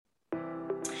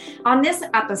On this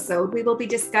episode, we will be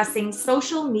discussing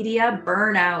social media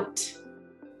burnout.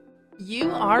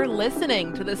 You are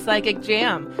listening to The Psychic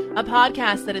Jam, a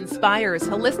podcast that inspires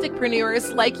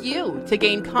holisticpreneurs like you to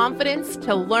gain confidence,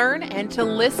 to learn, and to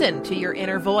listen to your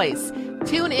inner voice.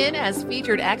 Tune in as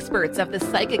featured experts of the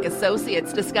Psychic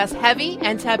Associates discuss heavy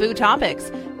and taboo topics,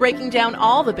 breaking down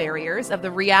all the barriers of the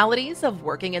realities of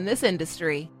working in this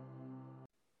industry.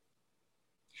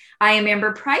 I am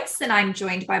Amber Price, and I'm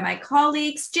joined by my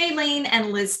colleagues, Jay Lane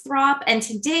and Liz Throp. And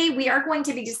today we are going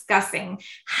to be discussing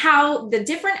how the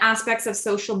different aspects of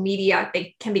social media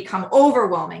they can become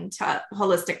overwhelming to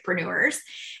holisticpreneurs.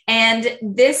 And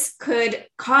this could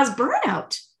cause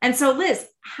burnout. And so, Liz,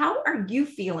 how are you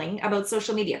feeling about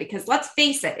social media? Because let's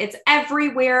face it, it's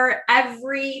everywhere.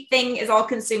 Everything is all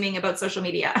consuming about social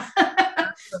media.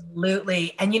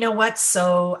 Absolutely. And you know what?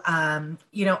 So,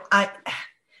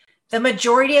 the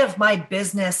majority of my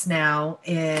business now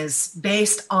is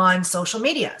based on social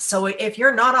media. So if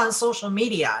you're not on social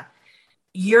media,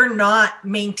 you're not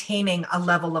maintaining a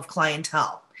level of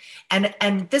clientele.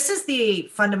 And this is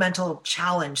the fundamental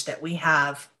challenge that we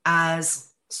have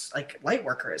as like light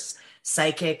workers,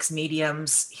 psychics,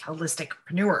 mediums,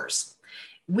 holisticpreneurs.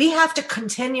 We have to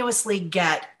continuously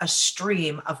get a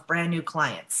stream of brand new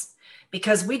clients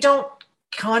because we don't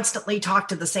constantly talk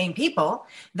to the same people.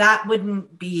 That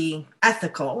wouldn't be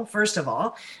ethical, first of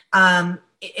all.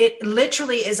 It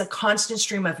literally is a constant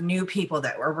stream of new people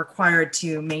that are required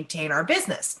to maintain our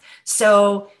business.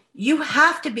 So you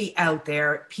have to be out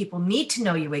there. People need to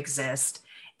know you exist.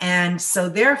 And so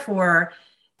therefore,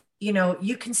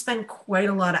 you can spend quite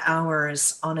a lot of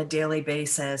hours on a daily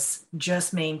basis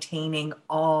just maintaining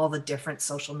all the different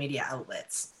social media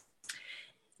outlets.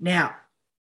 Now,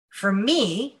 for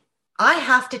me, I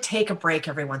have to take a break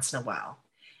every once in a while.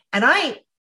 And I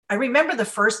remember the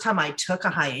first time I took a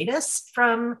hiatus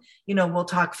from, We'll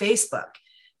Talk Facebook.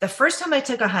 The first time I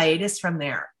took a hiatus from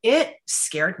there, it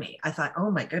scared me. I thought,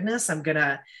 oh my goodness, I'm going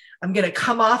to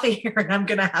come off of here and I'm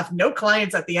going to have no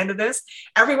clients at the end of this.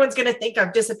 Everyone's going to think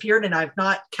I've disappeared and I've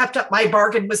not kept up my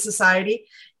bargain with society.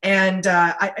 And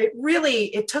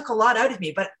it took a lot out of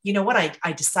me. But you know what?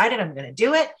 I decided I'm going to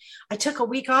do it. I took a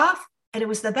week off. And it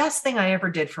was the best thing I ever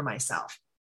did for myself.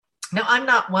 Now, I'm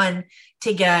not one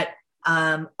to get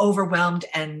overwhelmed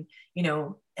and,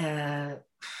 I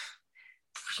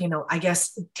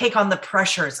guess take on the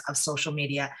pressures of social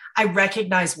media. I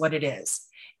recognize what it is.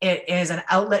 It is an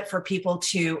outlet for people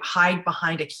to hide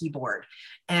behind a keyboard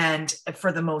and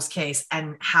for the most case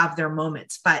and have their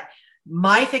moments. But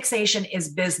my fixation is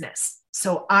business.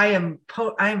 So I am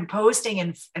posting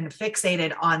and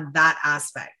fixated on that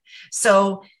aspect.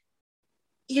 So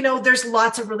there's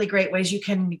lots of really great ways you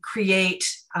can create,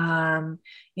 ads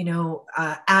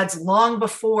long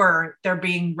before they're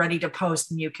being ready to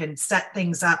post, and you can set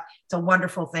things up. It's a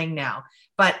wonderful thing now.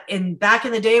 But back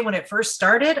in the day when it first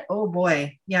started, oh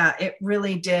boy, yeah, it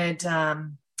really did.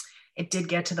 It did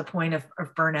get to the point of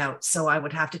burnout. So I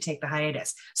would have to take the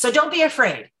hiatus. So don't be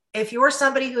afraid. If you're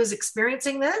somebody who is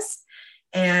experiencing this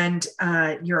and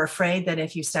you're afraid that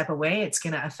if you step away, it's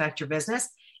going to affect your business,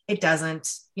 it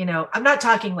doesn't, I'm not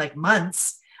talking like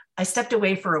months. I stepped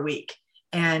away for a week.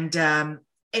 And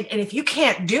if you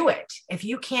can't do it, if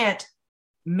you can't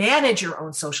manage your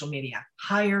own social media,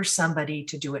 hire somebody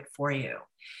to do it for you.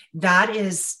 That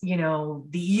is, the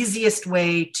easiest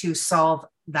way to solve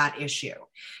that issue.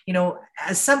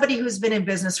 As somebody who's been in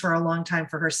business for a long time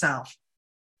for herself,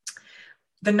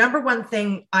 the number one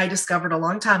thing I discovered a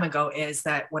long time ago is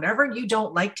that whatever you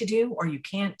don't like to do or you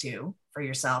can't do for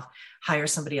yourself, hire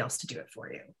somebody else to do it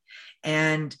for you.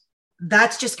 And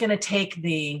that's just going to take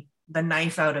the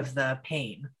knife out of the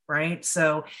pain, right?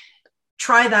 So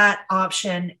try that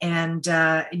option. And,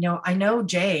 I know,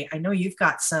 Jay, you've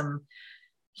got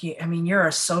you're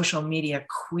a social media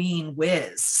queen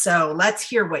whiz. So let's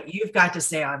hear what you've got to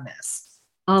say on this.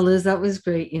 Oh, Liz, that was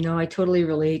great. I totally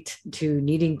relate to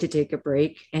needing to take a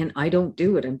break, and I don't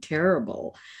do it. I'm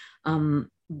terrible.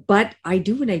 But I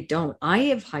do and I don't. I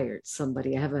have hired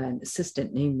somebody. I have an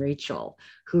assistant named Rachel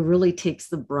who really takes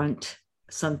the brunt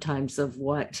sometimes of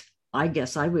what I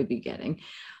guess I would be getting.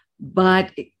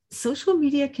 But social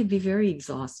media can be very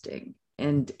exhausting,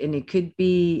 and it could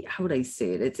be, how would I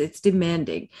say it? It's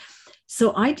demanding.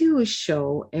 So I do a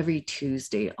show every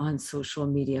Tuesday on social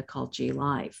media called J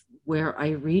Live, where I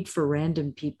read for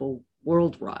random people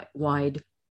worldwide.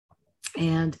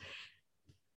 And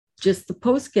just the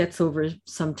post gets over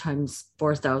sometimes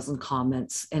 4,000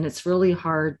 comments. And it's really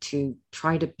hard to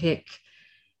try to pick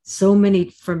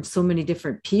from so many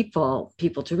different people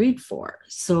to read for.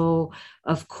 So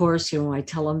of course, I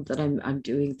tell them that I'm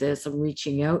doing this, I'm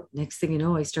reaching out. Next thing you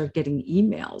know, I start getting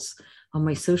emails on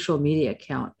my social media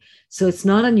account. So it's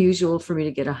not unusual for me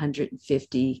to get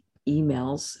 150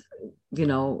 emails,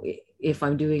 if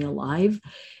I'm doing a live.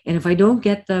 And if I don't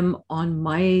get them on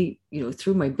my,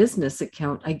 through my business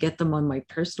account, I get them on my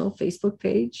personal Facebook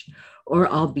page, or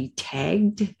I'll be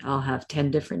tagged. I'll have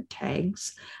 10 different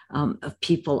tags of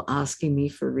people asking me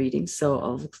for readings. So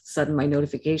all of a sudden my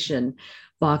notification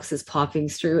box is popping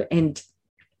through. And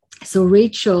so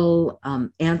Rachel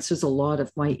answers a lot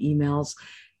of my emails.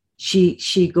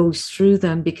 She goes through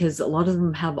them because a lot of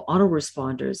them have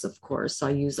autoresponders. Of course, I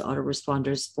use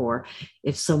autoresponders for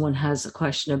if someone has a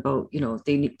question about,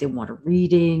 they want a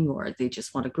reading, or they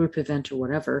just want a group event or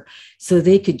whatever. So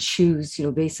they could choose,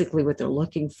 basically what they're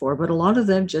looking for. But a lot of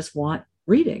them just want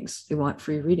readings. They want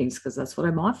free readings because that's what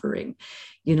I'm offering,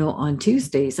 on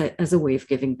Tuesdays as a way of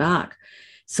giving back.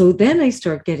 So then I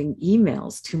start getting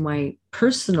emails to my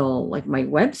personal, like my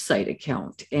website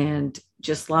account. And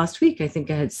just last week, I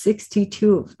think I had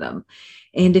 62 of them.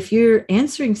 And if you're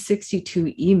answering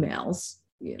 62 emails,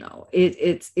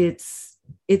 it's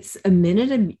a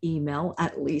minute an email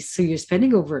at least. So you're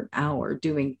spending over an hour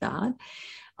doing that.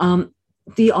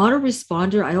 The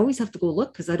autoresponder, I always have to go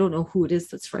look because I don't know who it is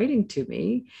that's writing to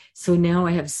me. So now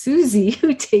I have Susie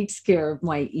who takes care of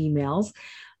my emails.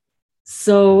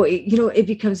 So, it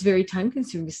becomes very time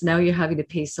consuming because now you're having to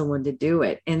pay someone to do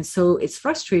it. And so it's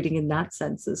frustrating in that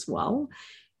sense as well,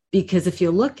 because if you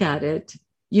look at it,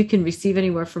 you can receive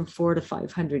anywhere from 400 to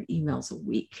 500 emails a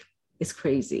week. It's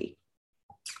crazy.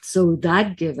 So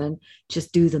that given,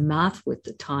 just do the math with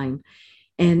the time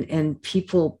and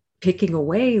people picking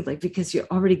away, because you're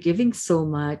already giving so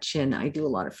much. And I do a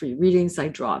lot of free readings. I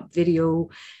drop video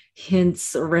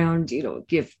hints around,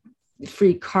 give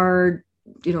free card,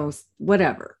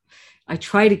 whatever. I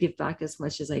try to give back as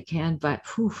much as I can, but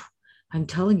I'm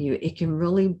telling you, it can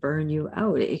really burn you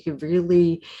out. It can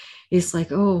really, it's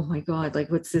like, oh my God,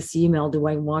 what's this email? Do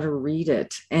I want to read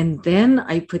it? And then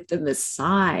I put them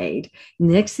aside.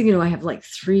 Next thing you know, I have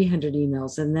 300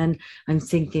 emails. And then I'm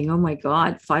thinking, oh my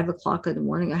God, 5 o'clock in the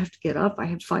morning, I have to get up. I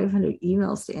have 500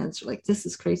 emails to answer. This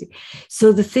is crazy.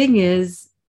 So the thing is,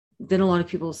 then a lot of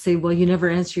people say, well, you never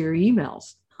answer your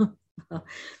emails.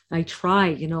 I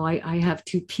try, I have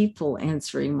 2 people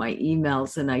answering my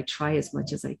emails, and I try as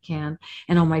much as I can.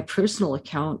 And on my personal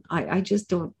account, I just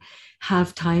don't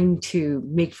have time to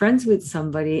make friends with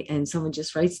somebody and someone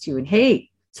just writes to you and, hey,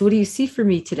 so what do you see for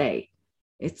me today?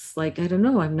 It's I don't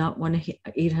know. I'm not one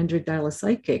 $800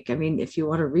 psychic. I mean, if you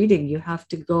want a reading, you have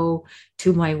to go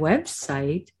to my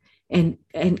website and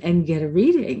get a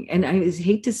reading. And I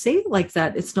hate to say it like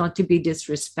that. It's not to be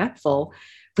disrespectful,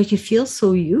 but you feel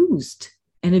so used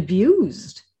and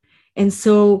abused. And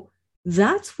so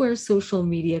that's where social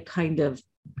media kind of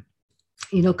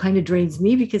drains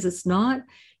me, because it's not,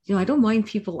 I don't mind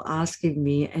people asking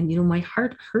me, and, my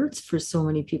heart hurts for so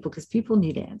many people because people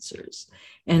need answers,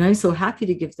 and I'm so happy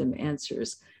to give them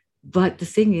answers. But the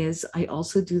thing is, I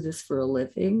also do this for a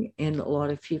living, and a lot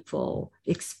of people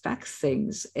expect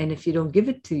things. And if you don't give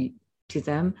it to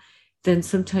them, then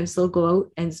sometimes they'll go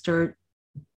out and start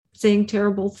saying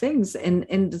terrible things.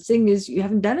 And the thing is, you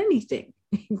haven't done anything.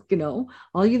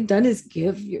 All you've done is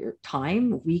give your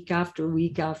time week after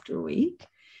week after week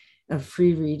of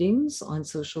free readings on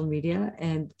social media.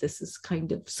 And this is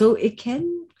so it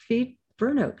can create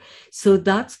burnout. So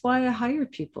that's why I hire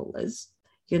people, Liz,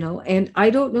 and I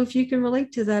don't know if you can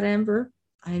relate to that, Amber.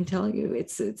 I'm telling you,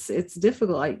 it's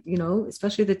difficult.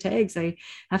 Especially the tags. I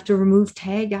have to remove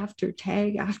tag after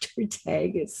tag after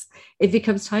tag. It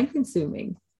becomes time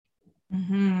consuming.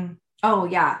 Mm-hmm. Oh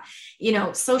yeah.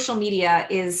 Social media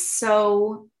is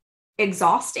so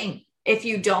exhausting if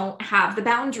you don't have the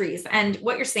boundaries. And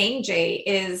what you're saying, Jay,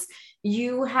 is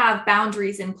you have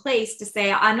boundaries in place to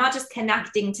say, I'm not just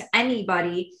connecting to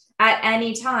anybody at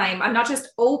any time. I'm not just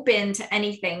open to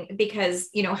anything, because,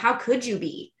 how could you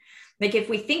be? If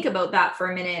we think about that for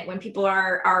a minute, when people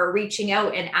are reaching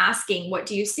out and asking, what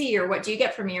do you see, or what do you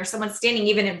get from me, or someone standing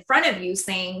even in front of you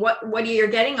saying, what are you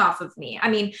getting off of me? I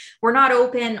mean, we're not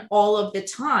open all of the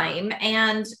time.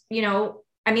 And,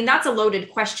 that's a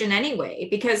loaded question anyway,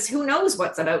 because who knows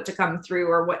what's about to come through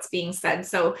or what's being said.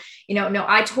 So, no,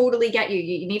 I totally get you.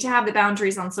 You need to have the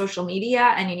boundaries on social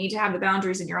media, and you need to have the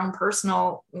boundaries in your own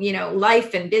personal,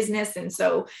 life and business. And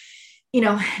so,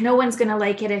 no one's going to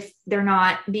like it if they're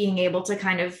not being able to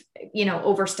kind of,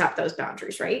 overstep those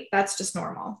boundaries, right? That's just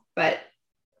normal. But,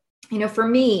 for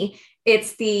me,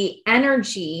 it's the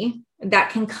energy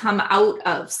that can come out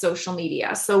of social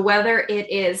media. So whether it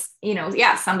is,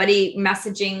 somebody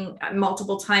messaging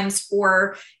multiple times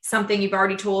for something you've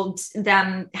already told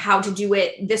them how to do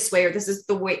it this way, or this is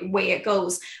the way it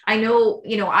goes. I know,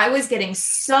 I was getting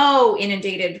so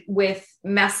inundated with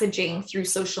messaging through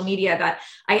social media that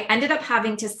I ended up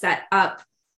having to set up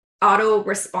auto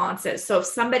responses. So if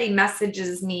somebody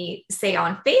messages me, say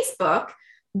on Facebook,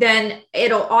 then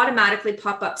it'll automatically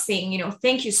pop up saying,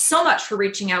 thank you so much for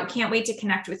reaching out. Can't wait to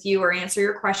connect with you or answer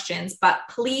your questions, but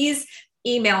please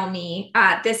email me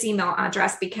at this email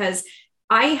address, because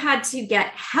I had to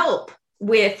get help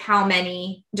with how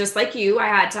many, just like you, I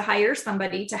had to hire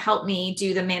somebody to help me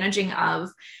do the managing of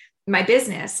my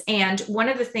business. And one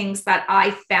of the things that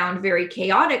I found very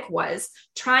chaotic was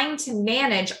trying to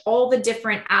manage all the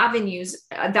different avenues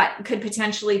that could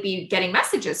potentially be getting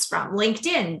messages from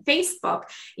LinkedIn, Facebook,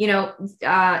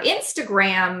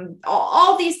 Instagram,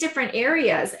 all these different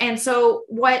areas. And so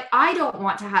what I don't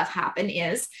want to have happen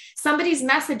is somebody's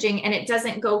messaging and it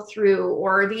doesn't go through,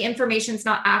 or the information's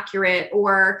not accurate,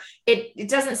 or it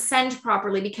doesn't send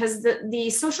properly, because the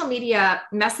social media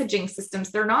messaging systems,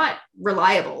 they're not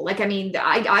reliable.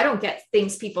 I don't get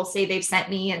things people say they've sent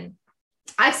me, and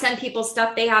I've sent people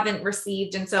stuff they haven't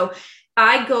received. And so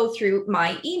I go through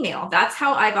my email. That's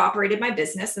how I've operated my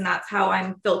business. And that's how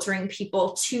I'm filtering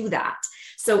people to that.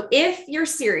 So if you're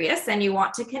serious and you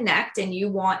want to connect and you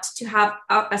want to have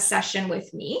a session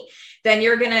with me, then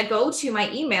you're going to go to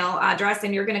my email address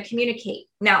and you're going to communicate.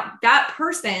 Now, that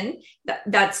person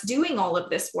that's doing all of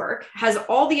this work has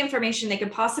all the information they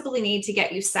could possibly need to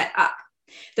get you set up.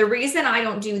 The reason I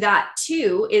don't do that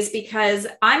too is because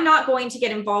I'm not going to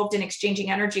get involved in exchanging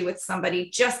energy with somebody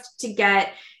just to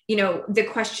get, the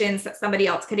questions that somebody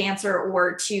else could answer,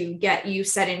 or to get you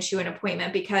set into an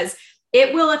appointment, because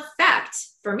it will affect,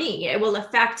 for me,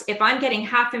 if I'm getting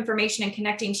half information and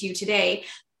connecting to you today.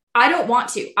 I don't want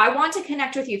to. I want to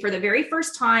connect with you for the very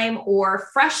first time, or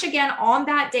fresh again on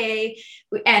that day,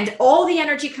 and all the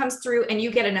energy comes through and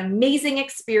you get an amazing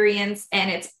experience,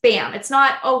 and it's bam. It's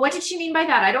not, oh, what did she mean by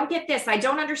that? I don't get this. I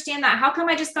don't understand that. How come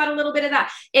I just got a little bit of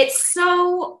that? It's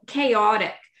so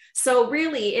chaotic. So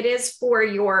really it is for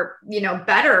your,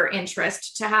 better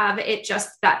interest to have it just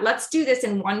that let's do this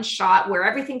in one shot where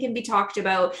everything can be talked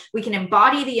about. We can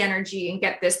embody the energy and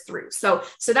get this through. So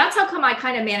that's how come I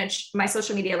kind of manage my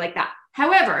social media like that.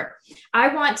 However,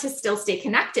 I want to still stay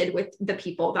connected with the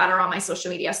people that are on my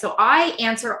social media. So I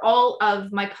answer all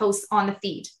of my posts on the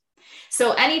feed.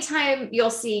 So anytime you'll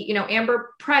see,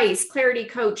 Amber Price, Clarity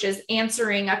Coach, is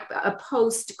answering a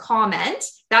post comment,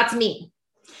 that's me.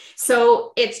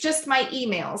 So it's just my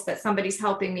emails that somebody's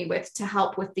helping me with to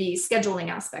help with the scheduling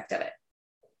aspect of it.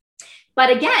 But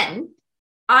again,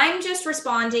 I'm just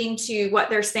responding to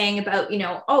what they're saying about,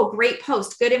 oh, great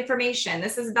post, good information.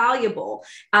 This is valuable.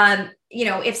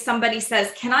 If somebody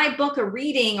says, can I book a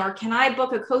reading or can I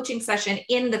book a coaching session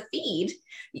in the feed?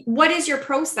 What is your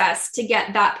process to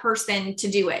get that person to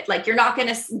do it? Like, you're not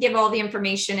going to give all the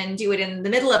information and do it in the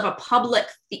middle of a public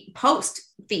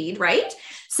post feed, right?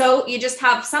 So you just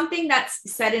have something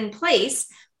that's set in place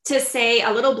to say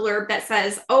a little blurb that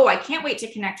says, oh, I can't wait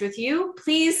to connect with you.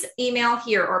 Please email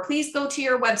here, or please go to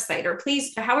your website, or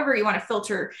please, however you want to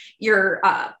filter your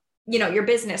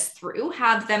business through,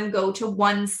 have them go to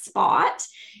one spot.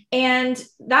 And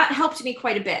that helped me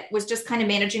quite a bit, was just kind of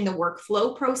managing the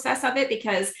workflow process of it,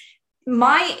 because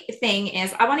my thing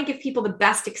is I want to give people the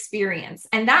best experience.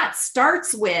 And that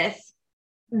starts with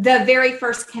the very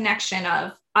first connection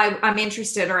of I'm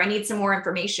interested, or I need some more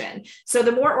information. So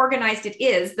the more organized it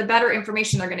is, the better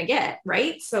information they're going to get.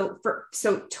 Right. So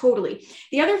totally.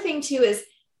 The other thing too is,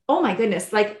 oh my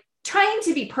goodness, like trying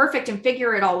to be perfect and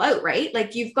figure it all out. Right.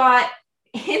 Like you've got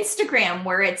Instagram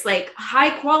where it's like high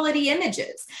quality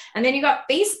images. And then you got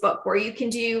Facebook where you can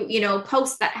do,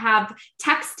 posts that have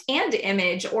text and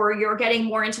image, or you're getting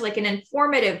more into like an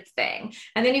informative thing.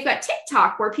 And then you've got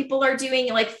TikTok where people are doing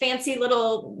like fancy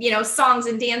little, songs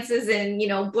and dances and,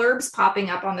 blurbs popping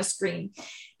up on the screen.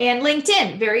 And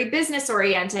LinkedIn, very business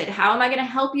oriented. How am I going to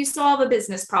help you solve a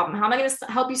business problem? How am I going to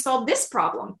help you solve this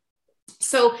problem?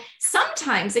 So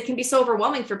sometimes it can be so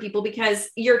overwhelming for people because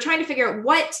you're trying to figure out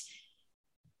what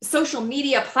social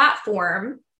media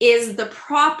platform is the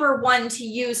proper one to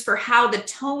use for how the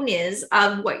tone is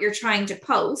of what you're trying to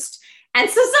post. And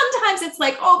so sometimes it's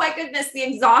like, oh my goodness, the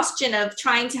exhaustion of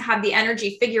trying to have the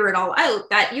energy figure it all out,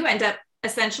 that you end up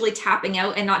essentially tapping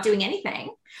out and not doing anything.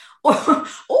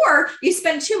 Or you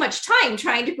spend too much time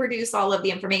trying to produce all of the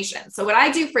information. So what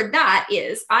I do for that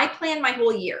is I plan my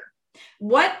whole year.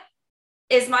 What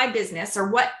is my business, or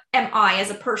what am I as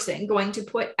a person going to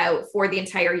put out for the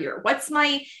entire year? What's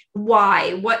my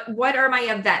why? What are my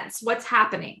events? What's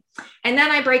happening? And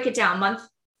then I break it down month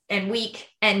and week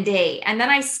and day. And then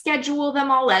I schedule them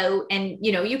all out. And,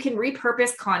 you can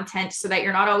repurpose content so that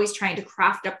you're not always trying to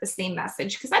craft up the same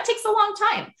message, because that takes a long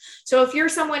time. So if you're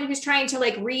someone who's trying to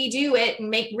like redo it and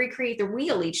recreate the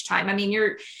wheel each time, I mean,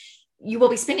 you will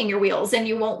be spinning your wheels and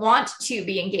you won't want to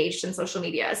be engaged in social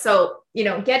media. So,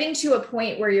 getting to a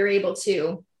point where you're able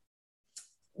to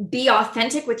be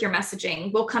authentic with your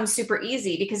messaging will come super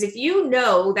easy, because if you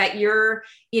know that you're,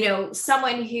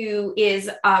 someone who is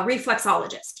a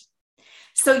reflexologist,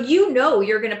 so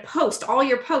you're going to post all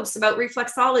your posts about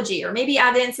reflexology, or maybe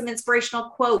add in some inspirational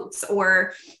quotes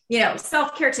or,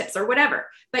 self-care tips or whatever,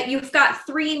 but you've got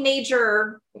 3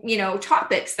 major,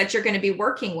 topics that you're going to be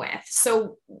working with.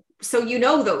 So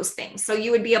those things. So you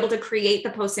would be able to create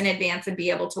the posts in advance and be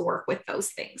able to work with those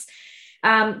things.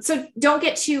 So don't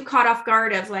get too caught off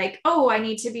guard of like, oh, I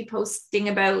need to be posting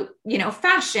about,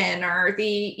 fashion or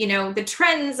the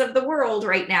trends of the world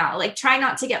right now. Like, try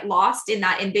not to get lost in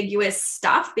that ambiguous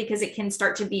stuff, because it can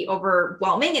start to be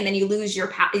overwhelming and then you lose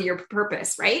your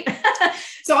purpose, right?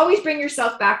 So always bring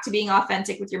yourself back to being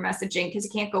authentic with your messaging, because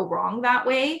you can't go wrong that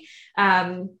way.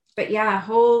 But yeah,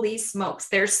 holy smokes,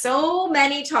 there's so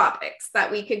many topics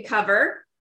that we could cover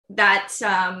that,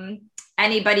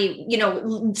 anybody,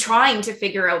 trying to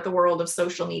figure out the world of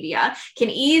social media can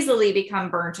easily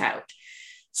become burnt out.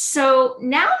 So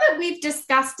now that we've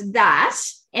discussed that,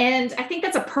 and I think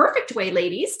that's a perfect way,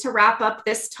 ladies, to wrap up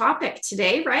this topic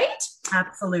today, right?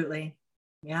 Absolutely.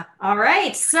 Yeah. All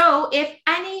right. So if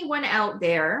anyone out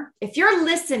there, if you're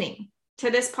listening to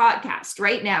this podcast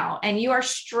right now and you are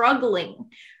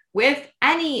struggling with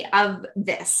any of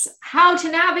this, how to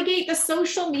navigate the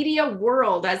social media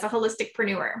world as a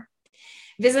holisticpreneur,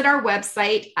 visit our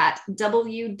website at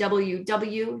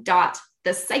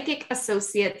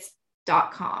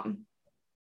www.thepsychicassociates.com.